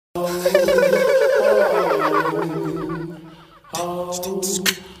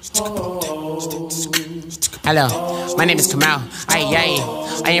Hello, my name is Kamauu.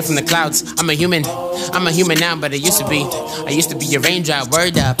 I am from the clouds. I'm a human now, but I used to be a raindrop.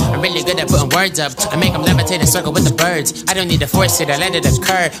 Word up, I'm really good at putting words up. I make them levitate and circle with the birds. I don't need to force it, I let it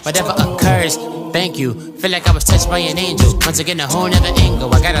occur. Whatever occurs, thank you. Feel like I was touched by an angel. Once again, a whole nother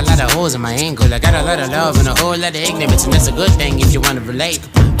angle. I got a lot of holes in my angle. I got a lot of love and a whole lot of ignorance, and that's a good thing if you want to relate.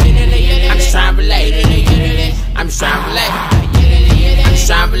 I'm just trying to relate. I'm just trying to relate. I'm just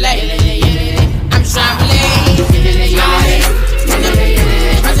trying to relate. I'm just trying to relate.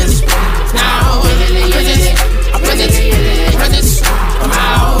 Presence, now, presence, come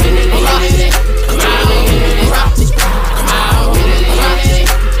out,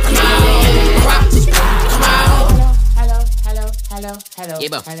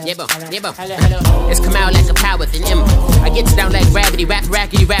 Hello. It's Kamauu like a power with an M. I get down like gravity,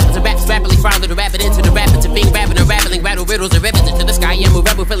 rackety rappers, and raps rapidly follow the rabbit into the rabbit, to being rapping and rattling, rattle riddles and rivets into the sky. I'm a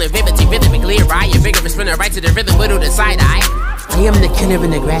rebel, feeling riveting, clear eye, and vigorous, spinning right to the rhythm, whittle the side eye. I am the killer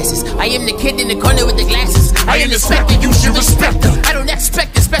in the grasses. I am the kid in the corner with the glasses. I am the spectre, you should respect them. I don't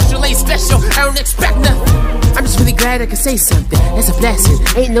expect the special, ain't special. I don't expect nothing. I'm just really glad I can say something. That's a blessing.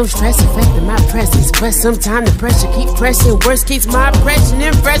 Ain't no stress affecting my presence, but sometimes the pressure keep pressing. Worst keeps my impression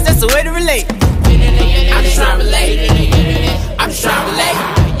impressed. That's the way to relate. I'm just trying to relate. I'm just trying to relate.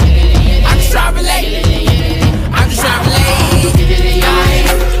 I'm just trying to relate.